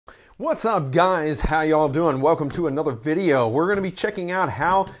What's up guys, how y'all doing? Welcome to another video. We're going to be checking out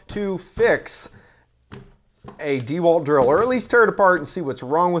how to fix a DeWalt drill, or at least tear it apart and see what's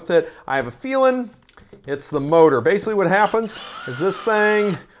wrong with it. I have a feeling it's the motor. Basically what happens is this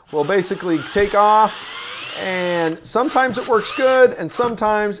thing will basically take off, and sometimes it works good and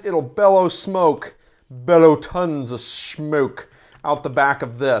sometimes it'll bellow tons of smoke out the back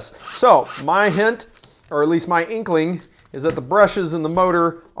of this. So my hint, or at least my inkling, is that the brushes in the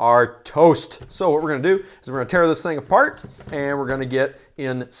motor are toast. So what we're gonna do is we're gonna tear this thing apart and we're gonna get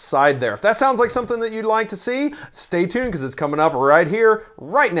inside there. If that sounds like something that you'd like to see, stay tuned because it's coming up right here,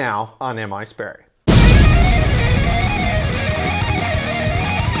 right now on misperry.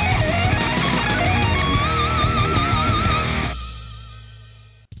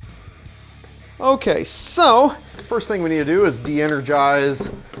 Okay, so first thing we need to do is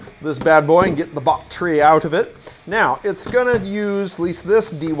de-energize this bad boy and get the battery out of it. Now, it's gonna use at least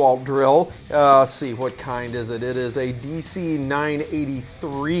this DeWalt drill. Let's see, what kind is it? It is a DC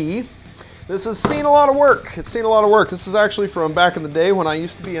 983. This has seen a lot of work. It's seen a lot of work. This is actually from back in the day when I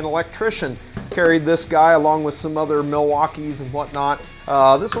used to be an electrician. Carried this guy along with some other Milwaukees and whatnot.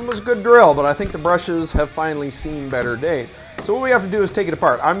 This one was a good drill, but I think the brushes have finally seen better days. So what we have to do is take it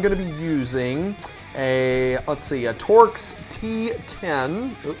apart. I'm gonna be using a Torx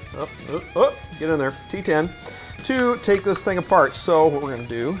T10, get in there, T10, to take this thing apart. So what we're gonna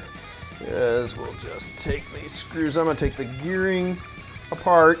do is we'll just take these screws. I'm gonna take the gearing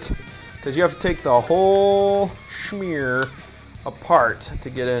apart because you have to take the whole schmear apart to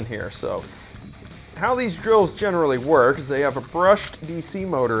get in here. So how these drills generally work is they have a brushed DC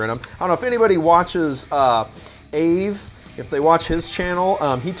motor in them. I don't know if anybody watches Ave. If they watch his channel,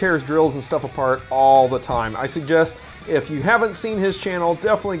 he tears drills and stuff apart all the time. I suggest if you haven't seen his channel,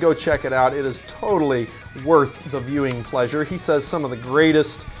 definitely go check it out. It is totally worth the viewing pleasure. He says some of the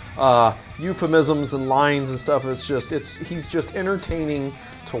greatest euphemisms and lines and stuff. He's just entertaining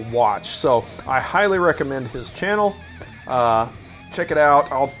to watch. So I highly recommend his channel. Check it out.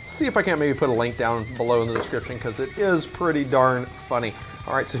 I'll see if I can't maybe put a link down below in the description because it is pretty darn funny.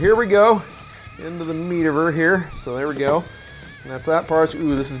 All right, so here we go. Into the meat of her here. So there we go. And that's that part.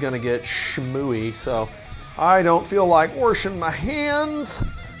 Ooh, this is gonna get schmooey. So I don't feel like washing my hands.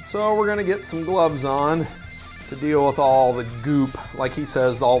 So we're gonna get some gloves on to deal with all the goop, like he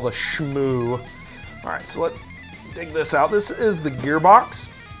says, all the schmoo. All right, so let's dig this out. This is the gearbox.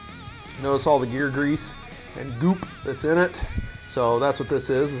 Notice all the gear grease and goop that's in it. So that's what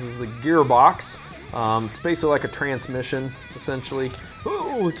this is. This is the gearbox. It's basically like a transmission, essentially.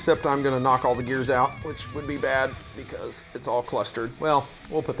 Ooh, except I'm gonna knock all the gears out, which would be bad because it's all clustered. Well,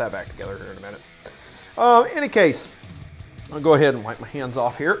 we'll put that back together here in a minute. In any case, I'll go ahead and wipe my hands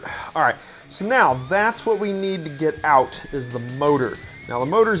off here. All right, so now that's what we need to get out is the motor. Now the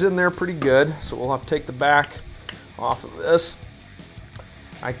motor's in there pretty good, so we'll have to take the back off of this.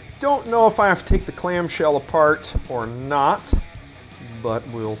 I don't know if I have to take the clamshell apart or not, but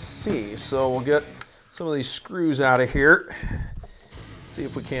we'll see. So we'll get some of these screws out of here. See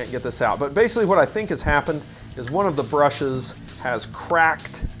if we can't get this out. But basically what I think has happened is one of the brushes has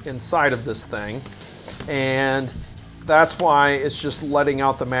cracked inside of this thing, and that's why it's just letting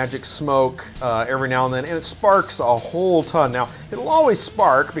out the magic smoke every now and then, and it sparks a whole ton. Now, it'll always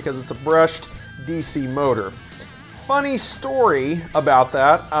spark because it's a brushed DC motor. Funny story about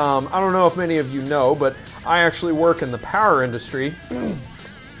that. I don't know if many of you know, but I actually work in the power industry.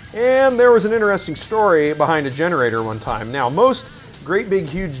 And there was an interesting story behind a generator one time. Now, most great big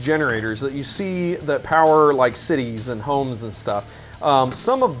huge generators that you see that power like cities and homes and stuff,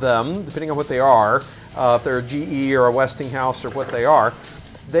 some of them, depending on what they are, if they're a GE or a Westinghouse or what they are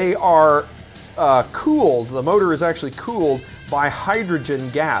cooled. The motor is actually cooled by hydrogen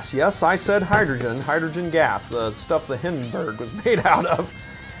gas. Yes, I said hydrogen gas, the stuff the Hindenburg was made out of.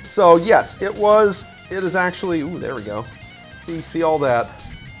 So yes, it is actually, ooh, there we go. See all that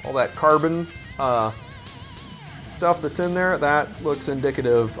carbon stuff that's in there? That looks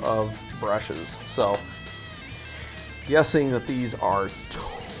indicative of brushes. So guessing that these are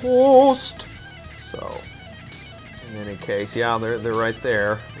toast. So in any case, yeah, they're right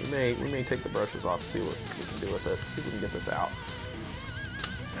there. We may take the brushes off, see what we can do with it. See if we can get this out.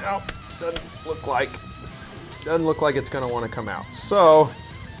 Nope, doesn't look like it's gonna want to come out. So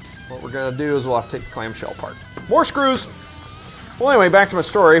what we're gonna do is we'll have to take the clamshell apart. More screws. Well, anyway, back to my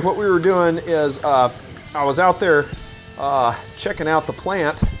story. What we were doing is I was out there checking out the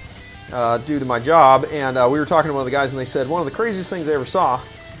plant due to my job, and we were talking to one of the guys, and they said one of the craziest things they ever saw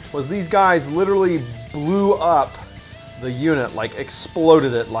was these guys literally blew up the unit, like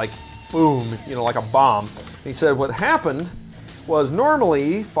exploded it, like boom, you know, like a bomb. And he said what happened was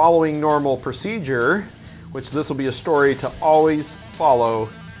normally following normal procedure, which this will be a story to always follow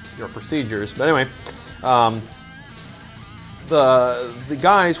your procedures. But anyway, the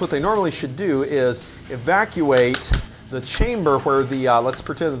guys, what they normally should do is evacuate the chamber where the, let's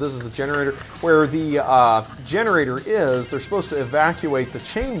pretend that this is the generator, where the generator is. They're supposed to evacuate the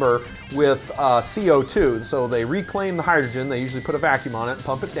chamber with CO2. So they reclaim the hydrogen, they usually put a vacuum on it and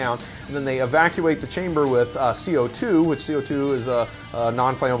pump it down, and then they evacuate the chamber with CO2, which CO2 is a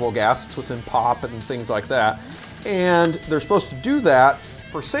non-flammable gas. It's what's in pop and things like that. And they're supposed to do that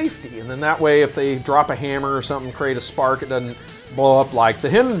for safety, and then that way if they drop a hammer or something, create a spark, it doesn't blow up like the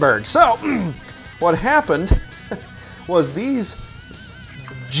Hindenburg. So what happened was these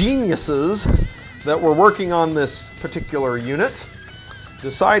geniuses that were working on this particular unit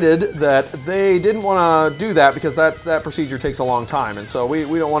decided that they didn't want to do that because that procedure takes a long time, and so we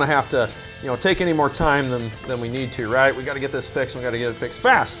don't want to have to, you know, take any more time than we need to, right? We got to get this fixed, we got to get it fixed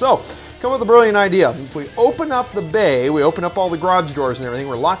fast. So come with a brilliant idea. If we open up the bay, we open up all the garage doors and everything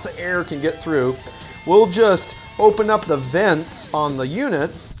where lots of air can get through, we'll just open up the vents on the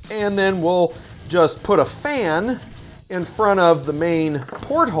unit, and then we'll just put a fan in front of the main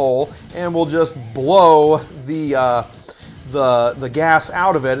porthole, and we'll just blow the gas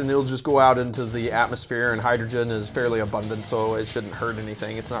out of it, and it'll just go out into the atmosphere, and hydrogen is fairly abundant, so it shouldn't hurt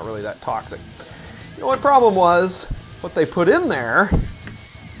anything. It's not really that toxic. You know what problem was? What they put in there,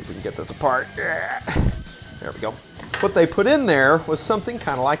 let's see if we can get this apart. There we go. What they put in there was something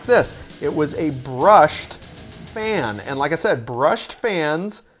kind of like this. It was a brushed fan, and like I said, brushed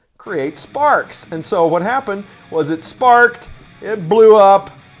fans create sparks. And so what happened was it sparked, it blew up,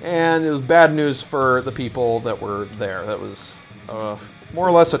 and it was bad news for the people that were there. That was more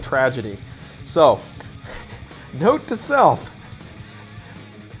or less a tragedy. So, note to self,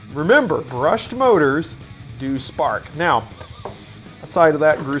 remember, brushed motors do spark. Now, aside of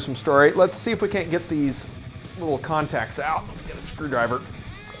that gruesome story, let's see if we can't get these little contacts out. Get a screwdriver.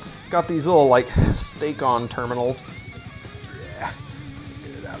 It's got these little like stake-on terminals. Yeah,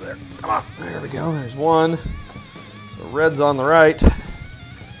 get it out of there. Come on, there we go, there's one. So red's on the right.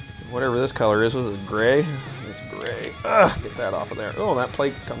 Whatever this color is, was it gray? It's gray. Ugh, get that off of there. Oh, that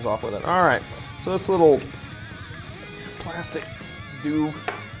plate comes off with it. All right, so this little plastic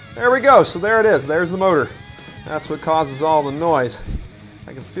there we go. So there it is, there's the motor. That's what causes all the noise.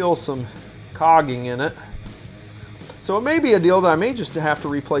 I can feel some cogging in it. So it may be a deal that I may just have to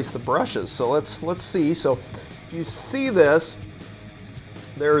replace the brushes. So let's see. So if you see this,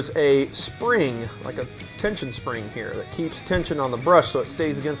 there's a spring, like a tension spring here that keeps tension on the brush so it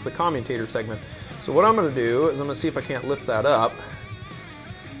stays against the commutator segment. So what I'm going to do is I'm going to see if I can't lift that up.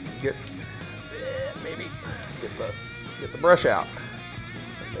 Maybe get the brush out.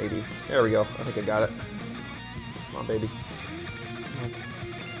 Maybe. There we go. I think I got it. Come on, baby.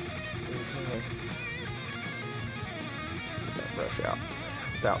 Get that brush out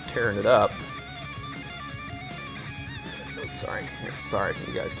without tearing it up. Oops, sorry. Here, sorry,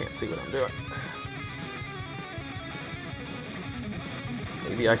 you guys can't see what I'm doing.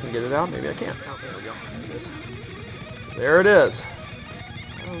 Maybe I can get it out, maybe I can't. Oh, there we go. There it is. There it is.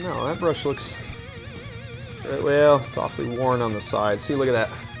 I don't know, that brush looks, well, it's awfully worn on the side. See, look at that.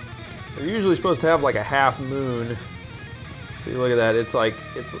 They're usually supposed to have like a half moon. See, look at that. It's like,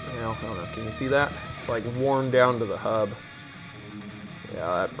 well, I don't know, can you see that? It's like worn down to the hub.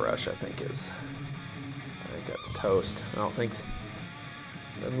 Yeah, that brush I think that's toast. I don't think,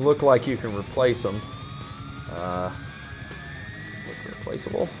 it doesn't look like you can replace them.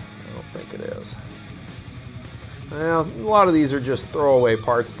 Replaceable? I don't think it is. Well, a lot of these are just throwaway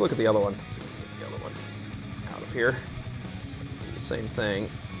parts. Let's look at the other one. Let's see if we can get the other one out of here. Do the same thing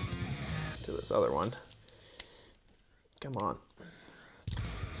to this other one. Come on.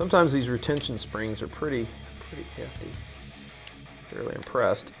 Sometimes these retention springs are pretty hefty. Fairly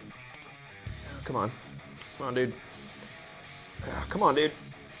impressed. Come on. Come on, dude. Come on, dude.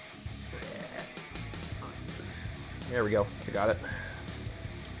 There we go. I got it.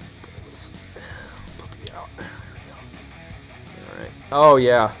 All right. Oh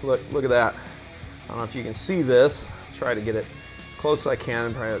yeah, look at that. I don't know if you can see this. Try to get it as close as I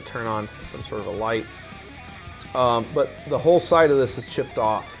can. Probably have to turn on some sort of a light. But the whole side of this is chipped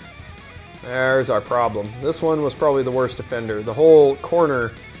off. There's our problem. This one was probably the worst offender. The whole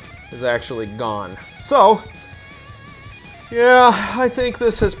corner is actually gone. So, yeah, I think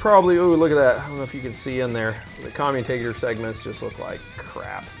this has probably, ooh, look at that. I don't know if you can see in there. The commutator segments just look like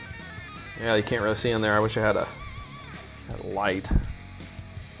crap. Yeah, you can't really see in there. I wish I had a light.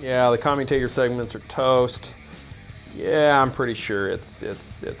 Yeah, the commutator segments are toast. Yeah, I'm pretty sure it's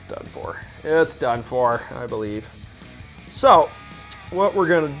done for. It's done for, I believe. So, what we're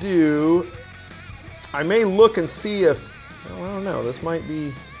gonna do, I may look and see if, well, I don't know, this might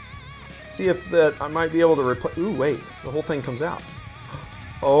be, see if that I might be able to replace, ooh, wait, the whole thing comes out.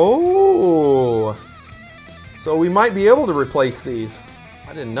 Oh, so we might be able to replace these.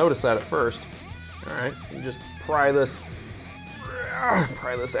 I didn't notice that at first. All right, you just pry this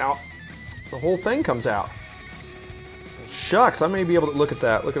out. The whole thing comes out. Shucks, I may be able to look at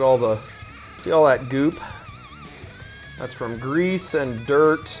that. Look at all the, see all that goop? That's from grease and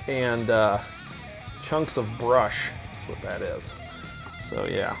dirt and chunks of brush. That's what that is. So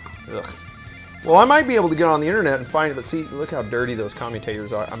yeah, ugh. Well, I might be able to get on the internet and find it, but see, look how dirty those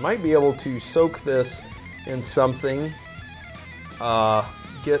commutators are. I might be able to soak this in something,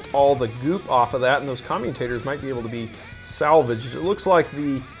 get all the goop off of that, and those commutators might be able to be salvaged. It looks like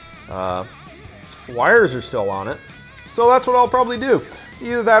the wires are still on it. So that's what I'll probably do.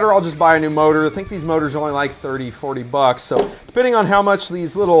 Either that or I'll just buy a new motor. I think these motors are only like 30, 40 bucks. So depending on how much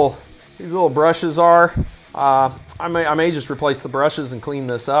these little brushes are, I may just replace the brushes and clean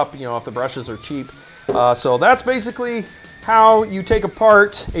this up, you know, if the brushes are cheap. So that's basically how you take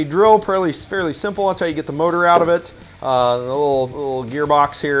apart a drill. Fairly simple. That's how you get the motor out of it. The little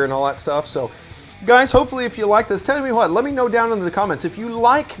gearbox here and all that stuff. So guys, hopefully if you like this, tell me what, let me know down in the comments. If you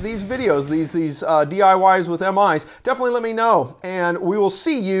like these videos, these DIYs with MIs, definitely let me know. And we will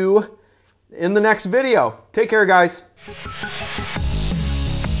see you in the next video. Take care, guys.